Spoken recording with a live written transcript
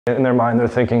In their mind, they're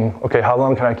thinking, okay, how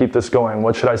long can I keep this going?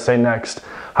 What should I say next?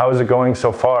 How is it going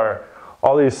so far?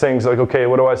 All these things like, okay,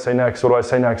 what do I say next? What do I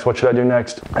say next? What should I do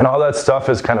next? And all that stuff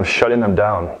is kind of shutting them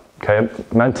down, okay?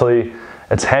 Mentally,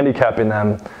 it's handicapping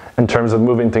them in terms of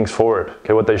moving things forward.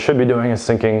 Okay, what they should be doing is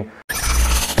thinking,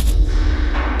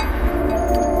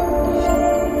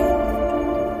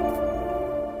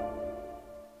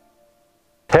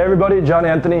 hey everybody, John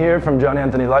Anthony here from John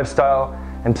Anthony Lifestyle,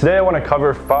 and today I want to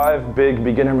cover 5 big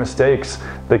beginner mistakes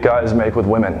that guys make with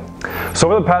women.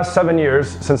 So over the past 7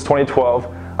 years, since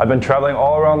 2012, I've been traveling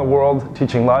all around the world,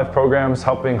 teaching live programs,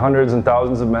 helping hundreds and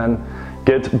thousands of men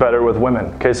get better with women.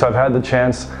 Okay, so I've had the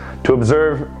chance to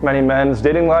observe many men's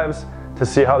dating lives, to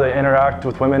see how they interact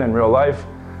with women in real life,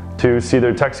 to see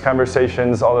their text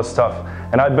conversations, all this stuff.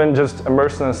 And I've been just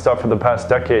immersed in this stuff for the past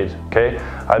decade, okay?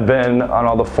 I've been on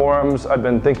all the forums, I've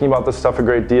been thinking about this stuff a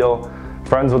great deal,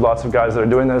 friends with lots of guys that are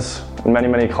doing this, and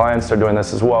many clients are doing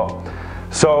this as well.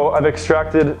 So I've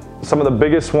extracted some of the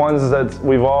biggest ones that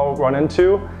we've all run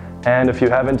into, and if you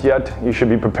haven't yet, you should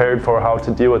be prepared for how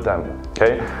to deal with them,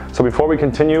 okay? So before we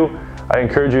continue, I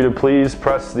encourage you to please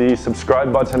press the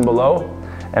subscribe button below,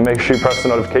 and make sure you press the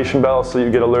notification bell so you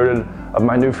get alerted of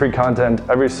my new free content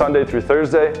every Sunday through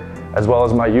Thursday, as well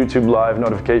as my YouTube live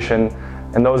notification,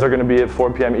 and those are going to be at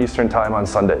 4 p.m. Eastern time on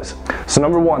Sundays. So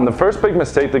number 1, the first big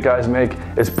mistake that guys make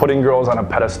is putting girls on a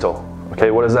pedestal.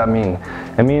 Okay, what does that mean?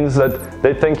 It means that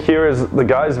they think here is the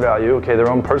guy's value, okay, their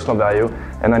own personal value,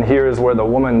 and then here is where the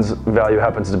woman's value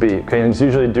happens to be, okay, and it's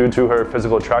usually due to her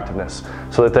physical attractiveness.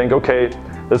 So they think, okay,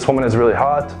 this woman is really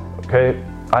hot, okay,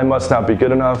 I must not be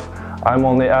good enough, I'm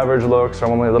only average looks, or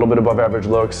I'm only a little bit above average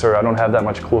looks, or I don't have that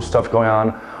much cool stuff going on,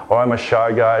 or I'm a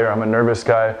shy guy, or I'm a nervous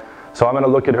guy, so I'm gonna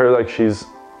look at her like she's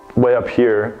way up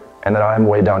here, and that I'm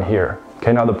way down here.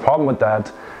 Okay, now the problem with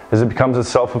that is it becomes a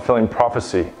self-fulfilling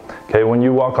prophecy. Okay, when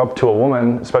you walk up to a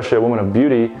woman, especially a woman of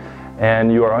beauty,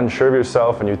 and you are unsure of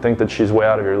yourself and you think that she's way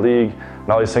out of your league, and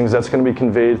all these things, that's gonna be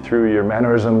conveyed through your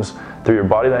mannerisms, through your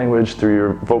body language, through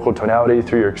your vocal tonality,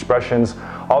 through your expressions,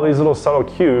 all these little subtle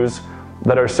cues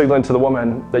that are signaling to the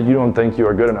woman that you don't think you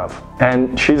are good enough.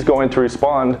 And she's going to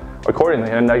respond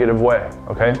accordingly in a negative way,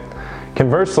 okay?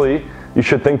 Conversely, you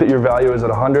should think that your value is at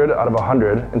 100 out of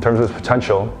 100 in terms of its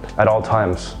potential at all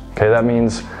times, okay? That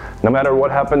means no matter what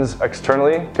happens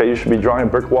externally, okay, you should be drawing a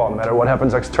brick wall. No matter what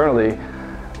happens externally,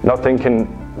 nothing can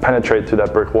penetrate through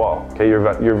that brick wall, okay?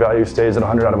 Your value stays at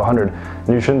 100 out of 100. And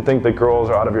you shouldn't think that girls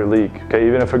are out of your league, okay?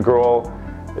 Even if a girl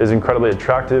is incredibly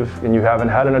attractive and you haven't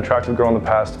had an attractive girl in the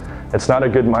past, it's not a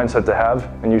good mindset to have,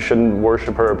 and you shouldn't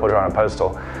worship her or put her on a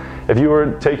pedestal. If you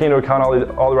were taking into account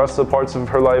all the rest of the parts of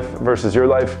her life versus your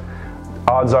life,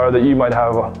 odds are that you might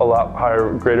have a lot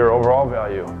higher, greater overall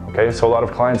value, okay? So a lot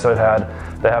of clients that I've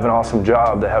had, they have an awesome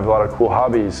job, they have a lot of cool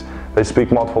hobbies, they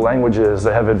speak multiple languages,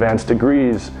 they have advanced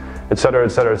degrees, etc.,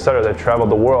 etc., etc. They've traveled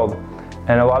the world.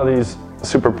 And a lot of these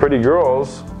super pretty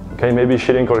girls, okay, maybe she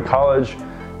didn't go to college,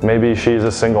 maybe she's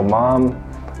a single mom,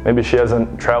 maybe she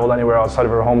hasn't traveled anywhere outside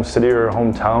of her home city or her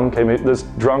hometown. Okay, maybe this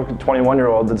drunk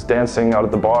 21-year-old that's dancing out at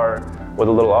the bar with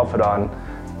a little outfit on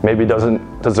maybe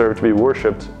doesn't deserve to be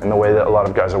worshipped in the way that a lot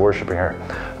of guys are worshiping her.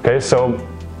 Okay, so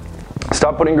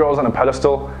stop putting girls on a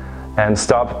pedestal and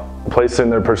stop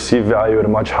placing their perceived value at a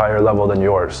much higher level than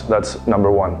yours. That's number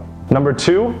 1. Number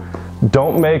 2,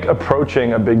 don't make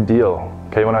approaching a big deal.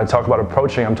 Okay, when I talk about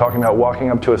approaching, I'm talking about walking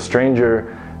up to a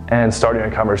stranger and starting a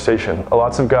conversation.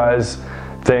 Lots of guys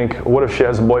think, what if she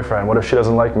has a boyfriend? What if she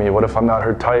doesn't like me? What if I'm not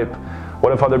her type?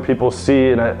 What if other people see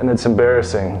and it's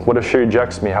embarrassing? What if she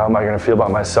rejects me? How am I going to feel about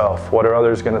myself? What are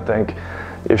others going to think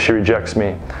if she rejects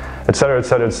me? Etc.,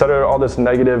 etc., etc. All this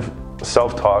negative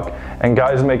self-talk, and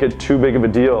guys make it too big of a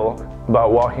deal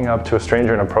about walking up to a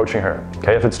stranger and approaching her.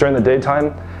 Okay, if it's during the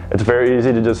daytime, it's very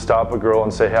easy to just stop a girl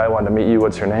and say, hey, I wanted to meet you,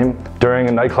 what's your name? During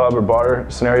a nightclub or bar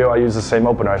scenario, I use the same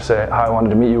opener. I say, hi, I wanted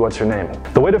to meet you, what's your name?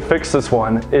 The way to fix this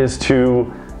one is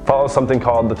to follow something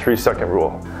called the 3-second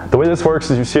rule. The way this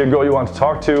works is you see a girl you want to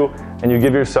talk to, and you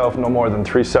give yourself no more than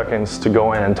 3 seconds to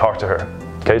go in and talk to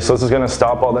her. Okay, so this is gonna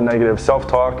stop all the negative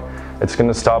self-talk, it's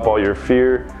gonna stop all your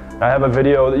fear. I have a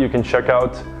video that you can check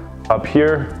out up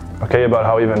here, okay, about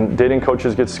how even dating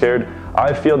coaches get scared.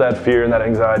 I feel that fear and that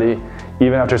anxiety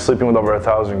even after sleeping with over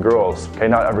 1,000 girls. Okay,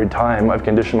 not every time. I've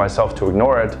conditioned myself to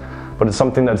ignore it, but it's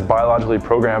something that's biologically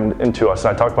programmed into us.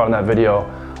 And I talked about in that video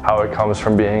how it comes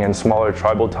from being in smaller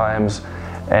tribal times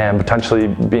and potentially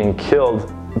being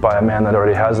killed by a man that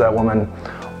already has that woman,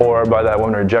 or by that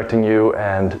woman rejecting you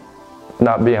and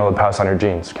not being able to pass on your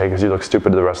genes, okay, because you look stupid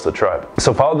to the rest of the tribe.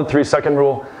 So follow the 3-second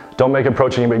rule. Don't make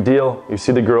approaching a big deal. You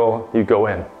see the girl, you go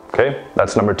in, okay?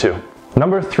 That's number 2.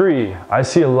 Number 3, I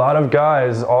see a lot of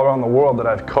guys all around the world that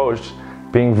I've coached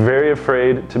being very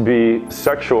afraid to be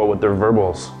sexual with their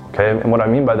verbals, okay? And what I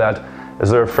mean by that is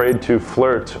they're afraid to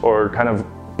flirt or kind of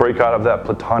break out of that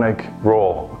platonic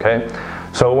role, okay?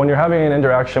 So when you're having an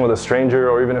interaction with a stranger,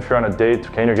 or even if you're on a date,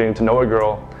 okay, and you're getting to know a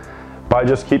girl, by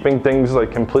just keeping things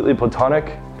like completely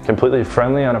platonic, completely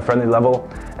friendly on a friendly level,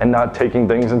 and not taking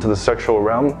things into the sexual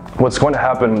realm, what's going to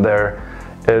happen there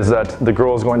is that the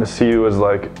girl is going to see you as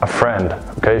like a friend,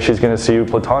 okay? She's going to see you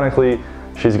platonically.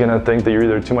 She's going to think that you're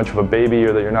either too much of a baby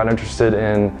or that you're not interested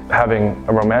in having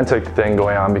a romantic thing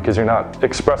going on because you're not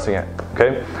expressing it,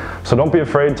 okay? So don't be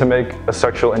afraid to make a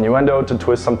sexual innuendo, to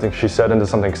twist something she said into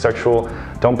something sexual.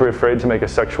 Don't be afraid to make a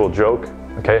sexual joke,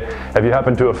 okay? If you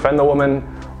happen to offend the woman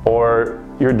or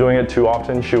you're doing it too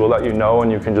often, she will let you know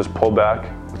and you can just pull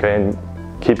back, okay, and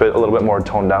keep it a little bit more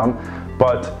toned down.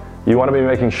 But you want to be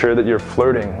making sure that you're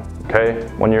flirting, okay,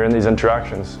 when you're in these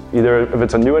interactions. Either if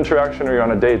it's a new interaction or you're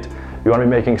on a date, you want to be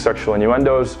making sexual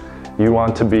innuendos. You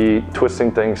want to be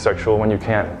twisting things sexual when you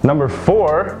can. Number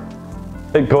 4,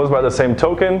 it goes by the same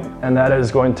token, and that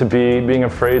is going to be being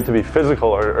afraid to be physical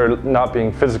or not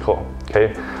being physical,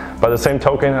 okay? By the same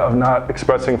token of not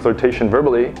expressing flirtation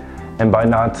verbally, and by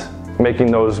not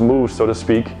making those moves, so to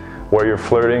speak, where you're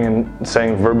flirting and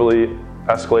saying verbally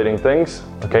escalating things,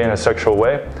 okay, in a sexual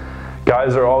way,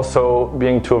 guys are also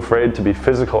being too afraid to be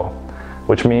physical,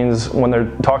 which means when they're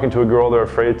talking to a girl, they're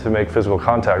afraid to make physical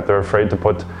contact. They're afraid to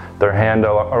put their hand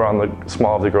around the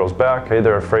small of the girl's back. Okay?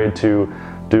 They're afraid to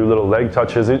do little leg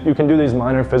touches. You can do these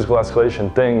minor physical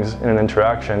escalation things in an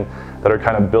interaction that are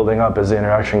kind of building up as the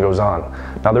interaction goes on.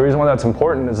 Now, the reason why that's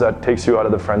important is that it takes you out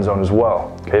of the friend zone as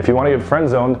well. Okay? If you want to get friend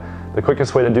zoned, the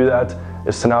quickest way to do that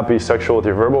is to not be sexual with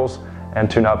your verbals and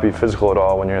to not be physical at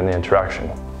all when you're in the interaction.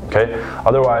 Okay?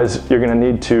 Otherwise, you're going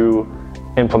to need to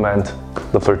implement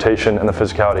the flirtation and the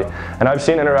physicality. And I've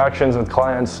seen interactions with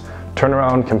clients turn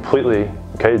around completely,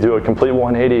 okay, do a complete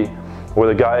 180 where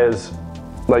the guy is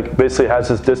like basically has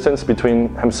his distance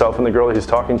between himself and the girl he's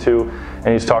talking to, and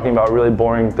he's talking about really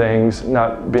boring things,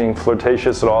 not being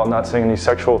flirtatious at all, not saying any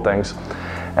sexual things.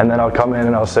 And then I'll come in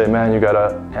and I'll say, man, you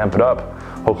gotta amp it up.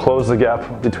 He'll close the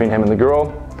gap between him and the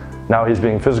girl. Now he's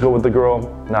being physical with the girl.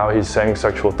 Now he's saying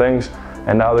sexual things.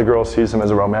 And now the girl sees him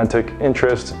as a romantic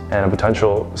interest and a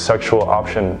potential sexual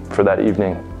option for that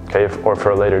evening, okay, or for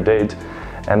a later date.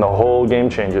 And the whole game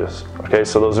changes, okay?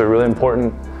 So those are really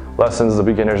important lessons the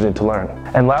beginners need to learn.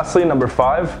 And lastly, number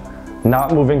 5,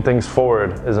 not moving things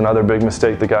forward is another big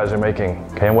mistake that guys are making,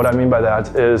 okay? And what I mean by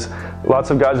that is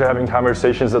lots of guys are having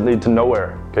conversations that lead to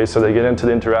nowhere, okay? So they get into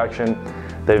the interaction,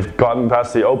 they've gotten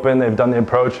past the open, they've done the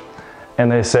approach,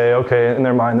 and they say, okay, in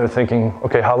their mind they're thinking,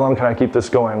 okay, how long can I keep this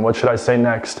going? What should I say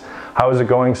next? How is it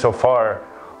going so far?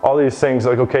 All these things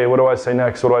like, okay, what do I say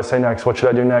next? What do I say next? What should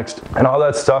I do next? And all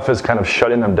that stuff is kind of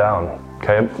shutting them down,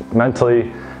 okay?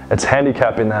 Mentally, it's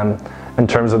handicapping them in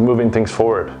terms of moving things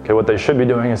forward. Okay, what they should be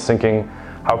doing is thinking,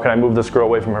 how can I move this girl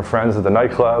away from her friends at the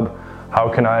nightclub? How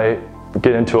can I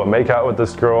get into a makeout with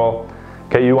this girl?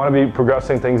 Okay, you want to be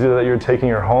progressing things either that you're taking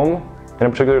her home in a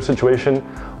particular situation,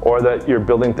 or that you're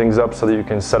building things up so that you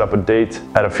can set up a date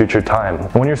at a future time.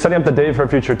 And when you're setting up the date for a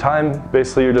future time,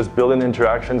 basically you're just building the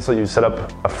interaction, so you set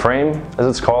up a frame, as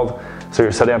it's called. So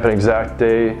you're setting up an exact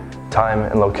day, time,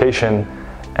 and location,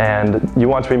 and you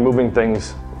want to be moving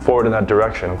things forward in that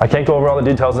direction. I can't go over all the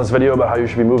details in this video about how you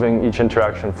should be moving each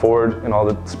interaction forward and all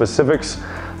the specifics,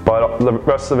 but the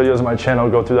rest of the videos on my channel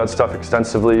go through that stuff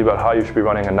extensively about how you should be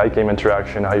running a night game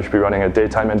interaction, how you should be running a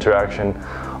daytime interaction,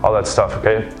 all that stuff,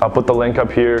 okay? I'll put the link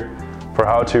up here for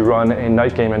how to run a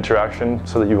night game interaction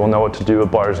so that you will know what to do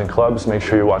at bars and clubs. Make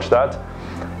sure you watch that.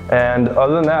 And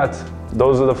other than that,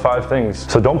 those are the 5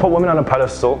 things. So don't put women on a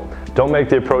pedestal. Don't make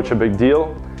the approach a big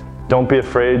deal. Don't be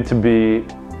afraid to be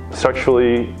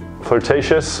sexually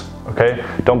flirtatious, okay?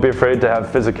 Don't be afraid to have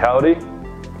physicality,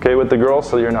 okay, with the girl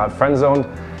so that you're not friend zoned.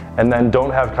 And then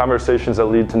don't have conversations that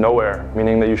lead to nowhere,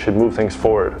 meaning that you should move things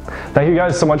forward. Thank you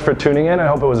guys so much for tuning in. I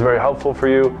hope it was very helpful for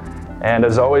you. And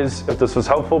as always, if this was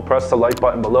helpful, press the like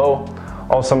button below.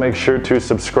 Also make sure to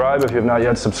subscribe if you have not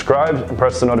yet subscribed, and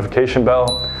press the notification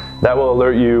bell. That will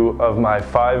alert you of my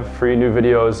 5 free new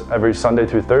videos every Sunday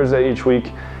through Thursday each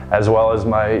week, as well as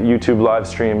my YouTube live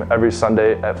stream every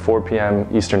Sunday at 4 p.m.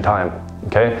 Eastern Time,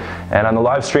 okay? And on the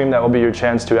live stream, that will be your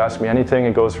chance to ask me anything.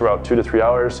 It goes for about 2 to 3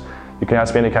 hours. You can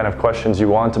ask me any kind of questions you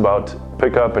want about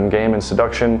pickup and game and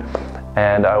seduction,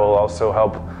 and I will also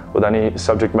help with any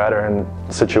subject matter and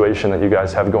situation that you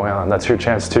guys have going on. That's your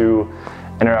chance to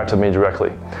interact with me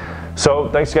directly.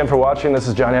 So thanks again for watching. This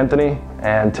is John Anthony,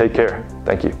 and take care.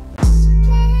 Thank you.